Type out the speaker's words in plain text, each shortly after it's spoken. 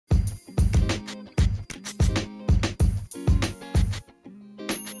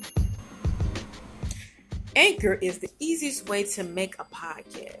Anchor is the easiest way to make a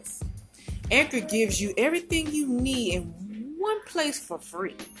podcast. Anchor gives you everything you need in one place for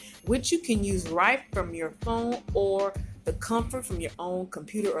free, which you can use right from your phone or the comfort from your own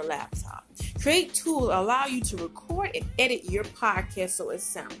computer or laptop. Create tools allow you to record and edit your podcast so it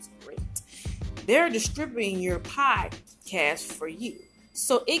sounds great. They're distributing your podcast for you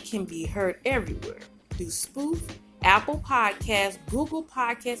so it can be heard everywhere through Spoof, Apple Podcasts, Google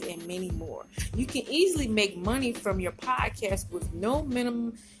Podcasts, and many more. You can easily make money from your podcast with no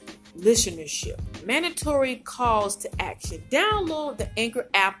minimum listenership. Mandatory calls to action. Download the Anchor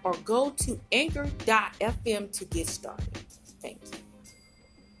app or go to anchor.fm to get started. Thank you.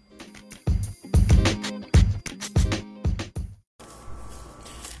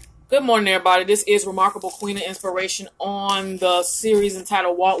 Good morning, everybody. This is Remarkable Queen of Inspiration on the series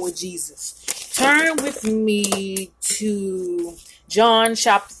entitled Walk with Jesus. Turn with me to John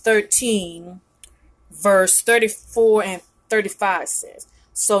chapter 13, verse 34 and 35 says,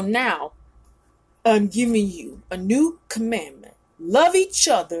 "So now I'm giving you a new commandment. Love each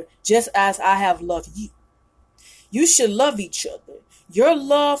other just as I have loved you. You should love each other. Your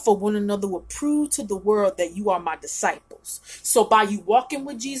love for one another will prove to the world that you are my disciples." So by you walking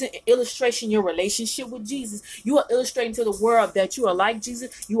with Jesus and illustrating your relationship with Jesus, you are illustrating to the world that you are like Jesus,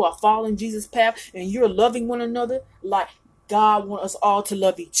 you are following Jesus' path, and you're loving one another like God wants us all to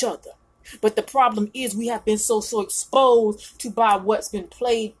love each other. But the problem is we have been so exposed to by what's been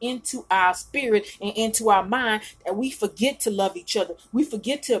played into our spirit and into our mind that we forget to love each other. We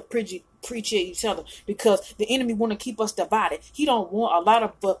forget to appreciate each other because the enemy want to keep us divided. He don't want a lot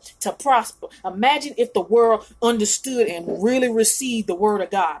of us to prosper. Imagine if the world understood and really received the word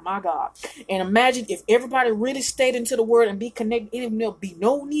of God, my God. And imagine if everybody really stayed into the word and be connected, and there'll be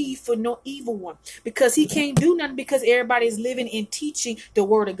no need for no evil one because he can't do nothing because everybody is living and teaching the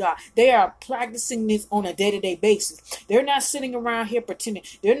word of God. They are practicing this on a day-to-day basis. They're not sitting around here pretending.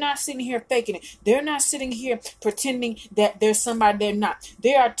 They're not sitting here faking it. They're not sitting here pretending that there's somebody they're not.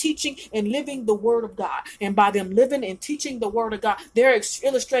 They are teaching and living the word of God. And by them living and teaching the word of God, they're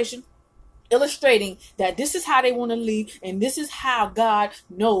illustrating that this is how they want to live, and this is how God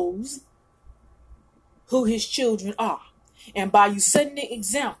knows who his children are. And by you setting the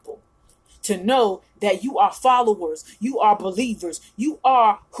example to know that you are followers, you are believers, you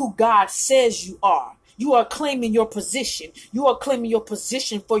are who God says you are. You are claiming your position. You are claiming your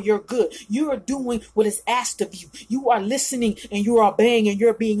position for your good. You are doing what is asked of you. You are listening and you are obeying and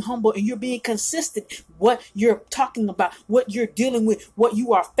you're being humble and you're being consistent. What you're talking about, what you're dealing with, what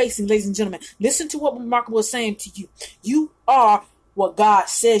you are facing, ladies and gentlemen. Listen to what Remarkable is saying to you. You are what God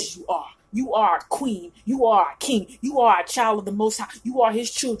says you are. You are a queen. You are a king. You are a child of the Most High. You are his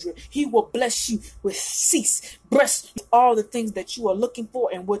children. He will bless you with bless all the things that you are looking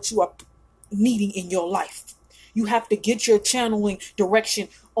for and what you are needing in your life. You have to get your channeling direction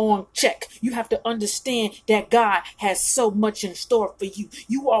on check. You have to understand that God has so much in store for you.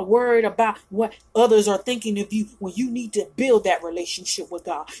 You are worried about what others are thinking of you when you need to build that relationship with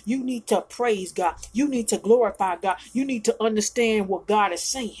God. You need to praise God. You need to glorify God. You need to understand what God is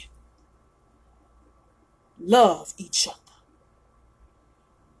saying. Love each other.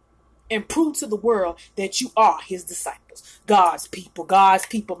 And prove to the world that you are his disciples. God's people. God's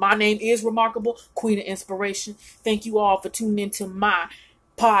people. My name is Remarkable, Queen of Inspiration. Thank you all for tuning into my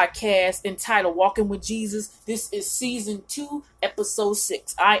podcast entitled Walking with Jesus. This is season 2, episode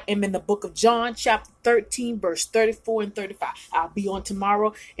 6. I am in the book of John, chapter 13, verse 34 and 35. I'll be on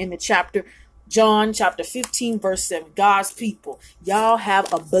tomorrow in the chapter John, chapter 15, verse 7. God's people. Y'all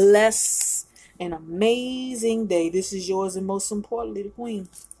have a blessed and amazing day. This is yours and most importantly, the Queen.